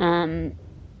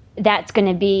 That's going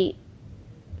to be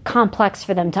complex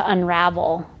for them to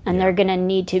unravel, and they're going to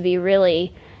need to be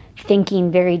really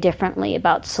thinking very differently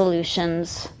about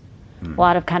solutions, a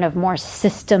lot of kind of more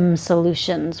system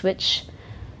solutions, which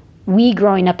we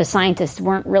growing up as scientists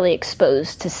weren't really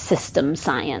exposed to system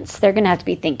science. They're going to have to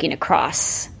be thinking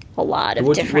across a lot of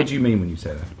different... What do you mean when you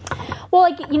say that? Well,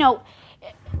 like, you know,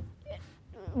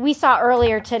 we saw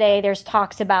earlier today there's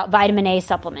talks about vitamin A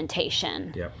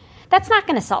supplementation. Yep. That's not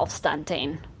going to solve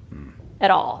stunting at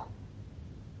all,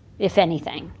 if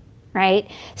anything.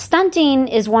 Right? Stunting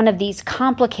is one of these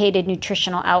complicated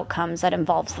nutritional outcomes that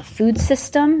involves the food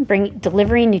system,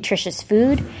 delivering nutritious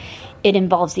food. It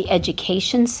involves the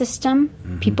education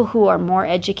system. People who are more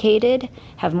educated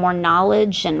have more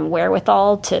knowledge and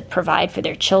wherewithal to provide for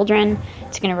their children.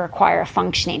 It's going to require a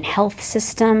functioning health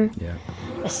system,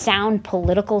 a sound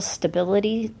political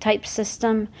stability type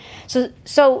system.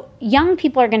 So young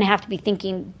people are going to have to be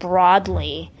thinking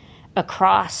broadly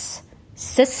across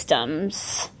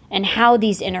systems and how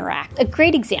these interact. A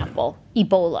great example,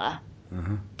 Ebola.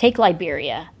 Take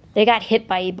Liberia. They got hit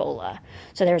by Ebola.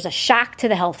 So there was a shock to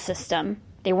the health system.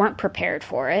 They weren't prepared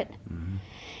for it.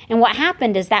 And what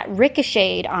happened is that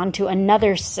ricocheted onto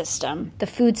another system, the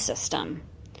food system.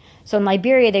 So in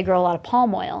Liberia, they grow a lot of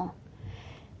palm oil.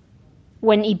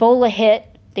 When Ebola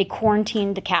hit, they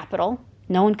quarantined the capital.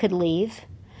 No one could leave.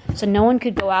 So no one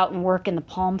could go out and work in the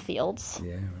palm fields.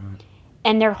 Yeah, right.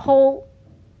 And their whole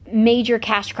major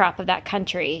cash crop of that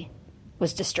country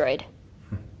was destroyed.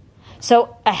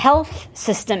 So a health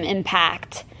system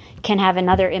impact can have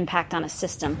another impact on a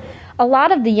system. A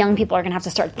lot of the young people are going to have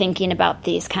to start thinking about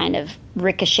these kind of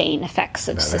ricocheting effects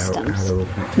of systems. How they're all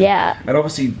connected. Yeah. And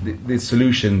obviously the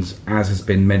solutions, as has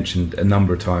been mentioned a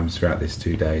number of times throughout this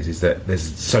 2 days, is that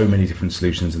there's so many different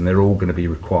solutions and they're all going to be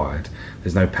required.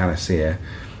 There's no panacea.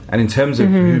 And in terms of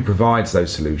who provides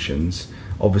those solutions,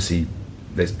 obviously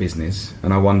there's business,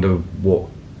 and I wonder what,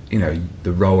 you know,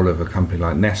 the role of a company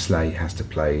like Nestlé has to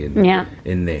play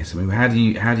in this. I mean, how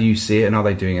do you see it, and are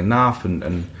they doing enough,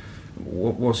 and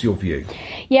what's your view?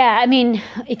 Yeah, I mean,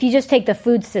 if you just take the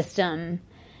food system,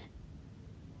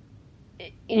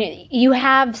 you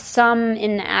have some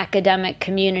in the academic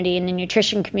community, in the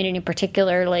nutrition community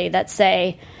particularly, that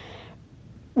say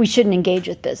we shouldn't engage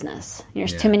with business.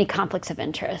 There's too many conflicts of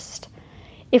interest.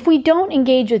 If we don't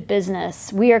engage with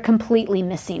business, we are completely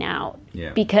missing out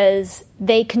because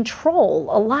they control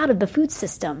a lot of the food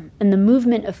system and the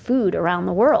movement of food around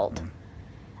the world.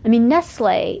 I mean,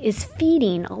 Nestlé is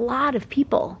feeding a lot of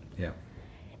people. Yeah.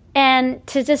 And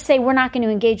to just say we're not going to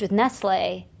engage with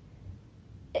Nestlé,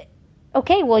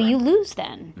 okay, well, you lose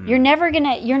then. You're never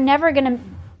gonna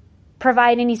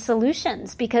provide any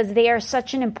solutions because they are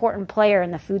such an important player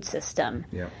in the food system.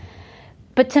 Yeah.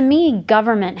 But to me,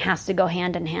 government has to go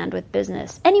hand in hand with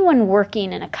business. Anyone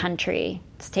working in a country,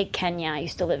 let's take Kenya, I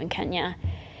used to live in Kenya.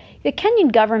 The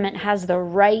Kenyan government has the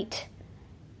right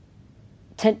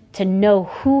to know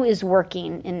who is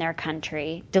working in their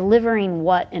country, delivering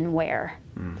what and where.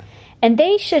 And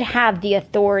they should have the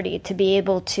authority to be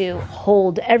able to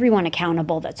hold everyone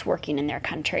accountable that's working in their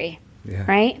country,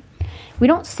 right? We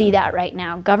don't see that right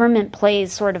now. Government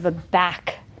plays sort of a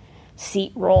back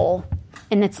seat role,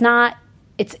 and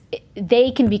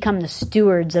they can become the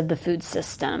stewards of the food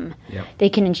system. Yep. They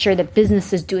can ensure that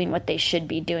business is doing what they should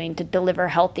be doing to deliver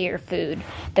healthier food,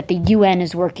 that the UN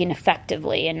is working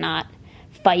effectively and not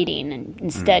fighting and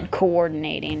instead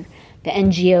coordinating. The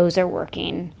NGOs are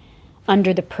working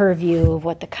under the purview of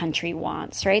what the country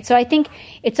wants, right? So I think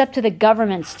it's up to the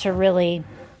governments to really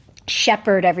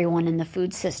shepherd everyone in the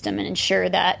food system and ensure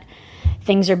that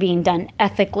things are being done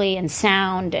ethically and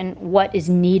sound and what is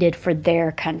needed for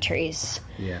their countries.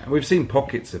 Yeah, we've seen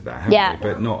pockets of that, haven't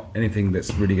we? But not anything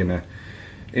that's really going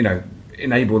to,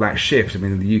 enable that shift. I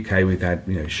mean, in the UK, we've had,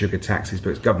 sugar taxes,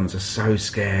 but governments are so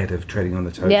scared of treading on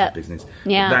the toes of business.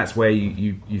 Yeah. That's where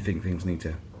you think things need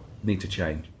to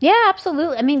change. Yeah,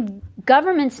 absolutely. I mean,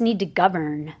 governments need to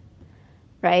govern,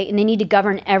 right? And they need to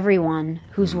govern everyone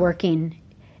who's working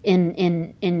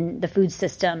in the food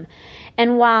system.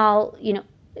 And while,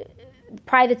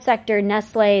 private sector,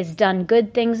 Nestlé has done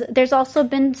good things, there's also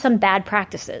been some bad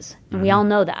practices. And we all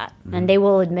know that. And they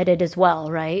will admit it as well,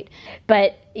 right?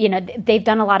 But, they've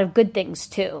done a lot of good things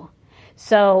too.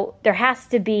 So there has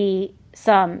to be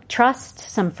some trust,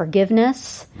 some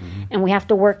forgiveness, and we have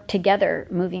to work together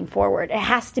moving forward. It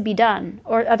has to be done,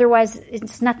 or otherwise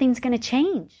nothing's going to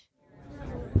change.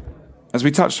 As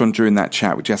we touched on during that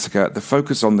chat with Jessica, the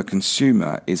focus on the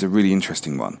consumer is a really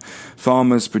interesting one.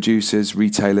 Farmers, producers,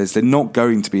 retailers, they're not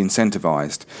going to be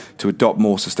incentivised to adopt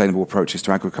more sustainable approaches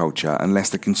to agriculture unless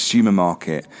the consumer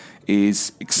market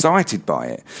is excited by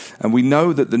it. And we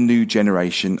know that the new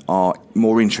generation are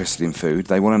more interested in food.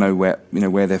 They want to know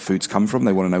where their foods come from.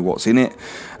 They want to know what's in it.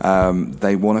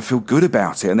 They want to feel good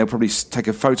about it, and they'll probably take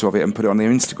a photo of it and put it on their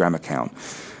Instagram account.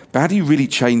 But how do you really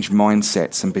change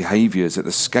mindsets and behaviours at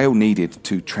the scale needed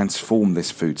to transform this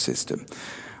food system?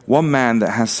 One man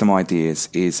that has some ideas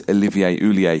is Olivier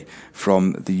Houllier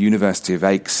from the University of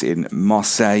Aix in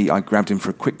Marseille. I grabbed him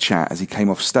for a quick chat as he came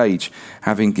off stage,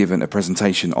 having given a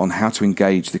presentation on how to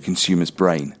engage the consumer's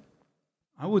brain.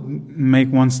 I would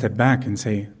make one step back and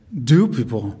say, do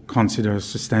people consider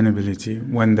sustainability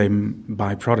when they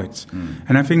buy products?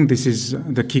 And I think this is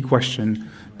the key question,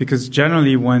 because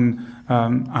generally when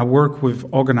I work with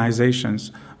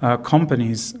organizations,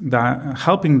 companies, that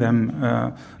helping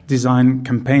them design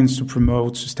campaigns to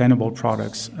promote sustainable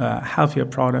products, healthier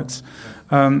products,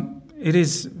 it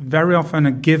is very often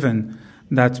a given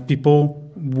that people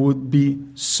would be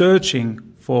searching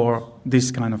for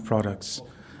this kind of products.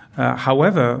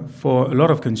 However, for a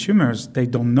lot of consumers, they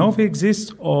don't know they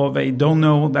exist, or they don't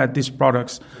know that these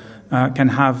products can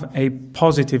have a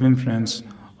positive influence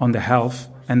on their health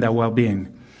and their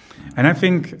well-being. And I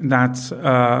think that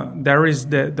there is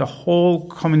the whole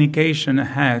communication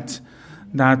ahead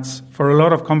that for a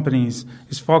lot of companies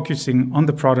is focusing on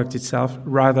the product itself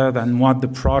rather than what the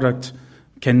product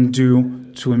can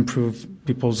do to improve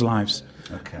people's lives.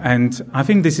 Okay. And I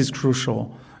think this is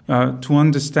crucial to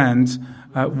understand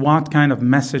what kind of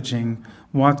messaging,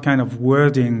 what kind of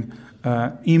wording,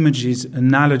 images,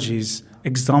 analogies,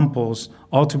 examples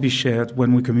ought to be shared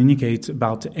when we communicate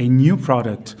about a new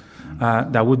product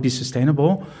that would be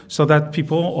sustainable, so that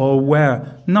people are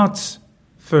aware not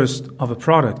first of a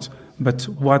product, but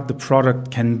what the product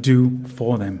can do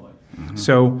for them. Mm-hmm.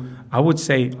 So I would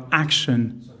say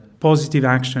action, positive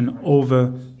action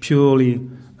over purely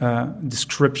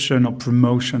description or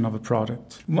promotion of a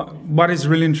product. What is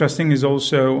really interesting is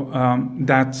also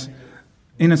that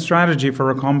in a strategy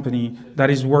for a company that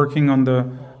is working on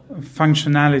the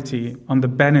functionality, on the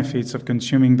benefits of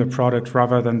consuming the product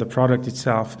rather than the product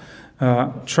itself,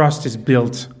 trust is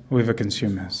built with the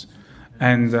consumers.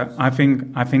 And I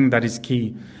think that is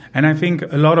key. And I think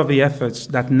a lot of the efforts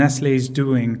that Nestlé is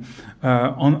doing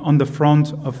on the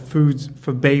front of food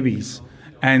for babies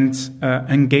and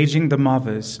engaging the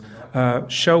mothers,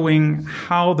 showing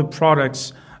how the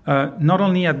products, not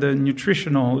only at the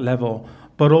nutritional level,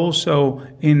 but also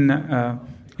in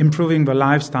improving the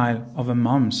lifestyle of the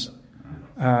moms.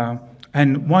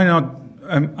 And why not,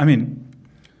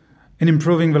 in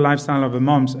improving the lifestyle of the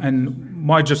moms, and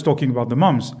why just talking about the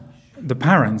moms, the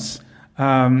parents,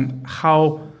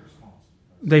 how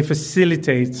they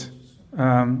facilitate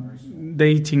the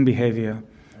eating behavior,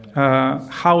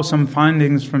 how some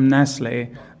findings from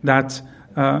Nestlé that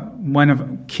when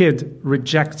a kid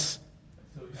rejects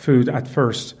food at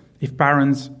first, if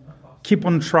parents keep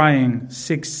on trying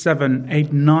 6, 7,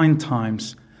 8, 9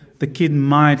 times, the kid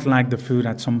might like the food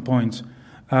at some point.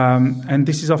 And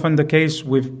this is often the case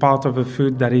with part of the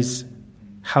food that is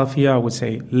healthier, I would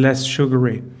say, less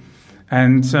sugary.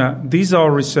 And these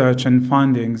are research and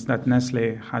findings that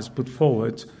Nestlé has put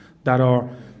forward that are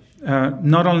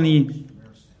not only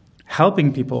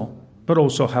helping people, but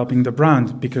also helping the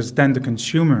brand, because then the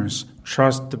consumers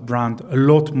trust the brand a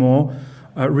lot more,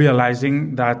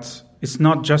 realizing that it's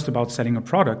not just about selling a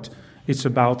product, it's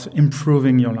about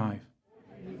improving your life.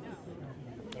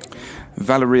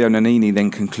 Valerio Nannini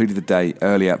then concluded the day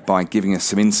earlier by giving us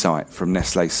some insight from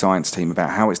Nestlé's science team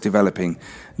about how it's developing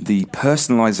the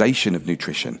personalisation of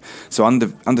nutrition. So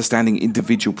understanding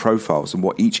individual profiles and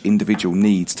what each individual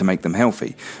needs to make them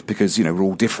healthy, because, we're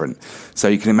all different. So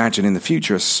you can imagine in the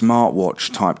future a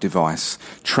smartwatch type device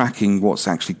tracking what's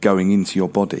actually going into your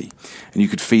body. And you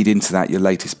could feed into that your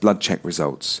latest blood check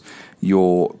results,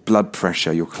 your blood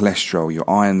pressure, your cholesterol, your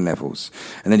iron levels.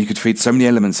 And then you could feed so many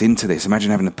elements into this.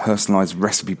 Imagine having a personalised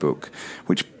recipe book,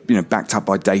 which, backed up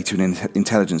by data and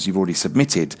intelligence you've already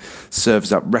submitted,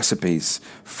 serves up recipes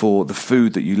for the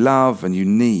food that you love and you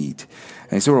need.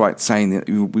 And it's all right saying that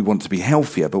we want to be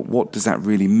healthier, but what does that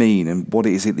really mean? And what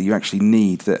is it that you actually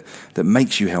need that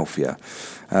makes you healthier?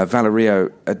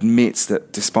 Valerio admits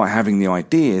that despite having the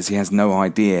ideas, he has no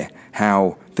idea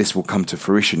how this will come to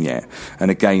fruition yet.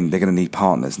 And again, they're going to need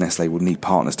partners. Nestlé will need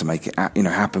partners to make it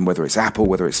happen, whether it's Apple,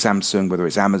 whether it's Samsung, whether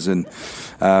it's Amazon.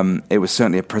 It was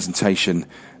certainly a presentation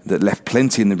that left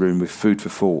plenty in the room with food for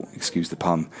thought, excuse the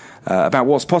pun, about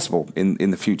what's possible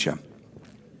in the future.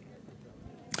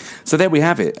 So there we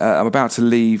have it. I'm about to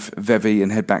leave Vevi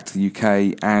and head back to the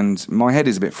UK, and my head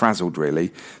is a bit frazzled,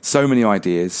 really. So many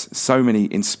ideas, so many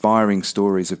inspiring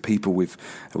stories of people with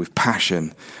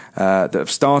passion that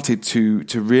have started to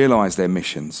realise their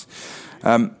missions.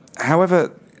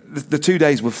 However, the 2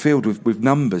 days were filled with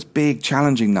numbers, big,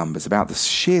 challenging numbers about the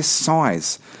sheer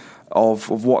size of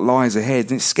what lies ahead,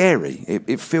 and it's scary.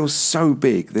 It feels so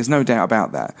big. There's no doubt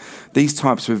about that. These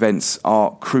types of events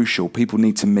are crucial. People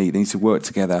need to meet. They need to work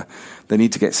together. They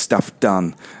need to get stuff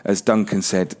done. As Duncan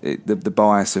said, the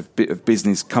bias of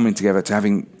business coming together to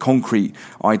having concrete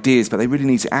ideas, but they really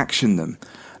need to action them.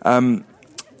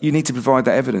 You need to provide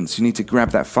that evidence. You need to grab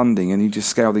that funding, and you just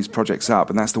scale these projects up,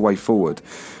 and that's the way forward.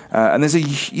 And there's a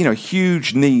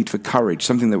huge need for courage,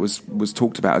 something that was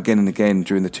talked about again and again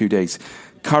during the 2 days.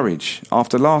 Courage.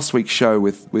 After last week's show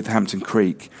with Hampton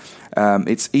Creek,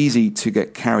 it's easy to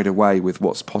get carried away with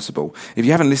what's possible. If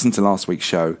you haven't listened to last week's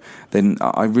show, then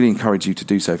I really encourage you to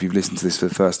do so. If you've listened to this for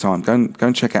the first time, go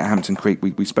and check out Hampton Creek.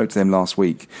 We spoke to them last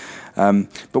week.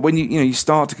 But when you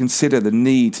start to consider the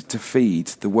need to feed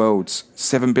the world's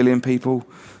 7 billion people,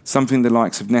 something the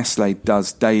likes of Nestlé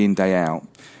does day in, day out,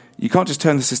 you can't just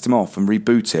turn the system off and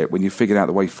reboot it when you've figured out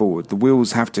the way forward. The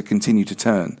wheels have to continue to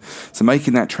turn. So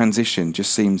making that transition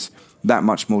just seems that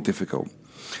much more difficult.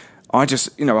 I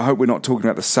hope we're not talking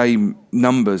about the same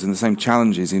numbers and the same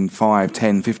challenges in 5,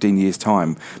 10, 15 years'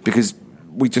 time, because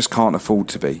we just can't afford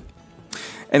to be.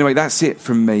 Anyway, that's it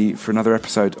from me for another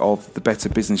episode of The Better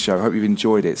Business Show. I hope you've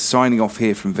enjoyed it. Signing off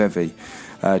here from Vevi.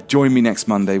 Join me next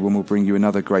Monday when we'll bring you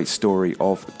another great story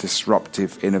of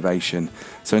disruptive innovation.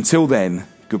 So until then,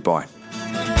 goodbye.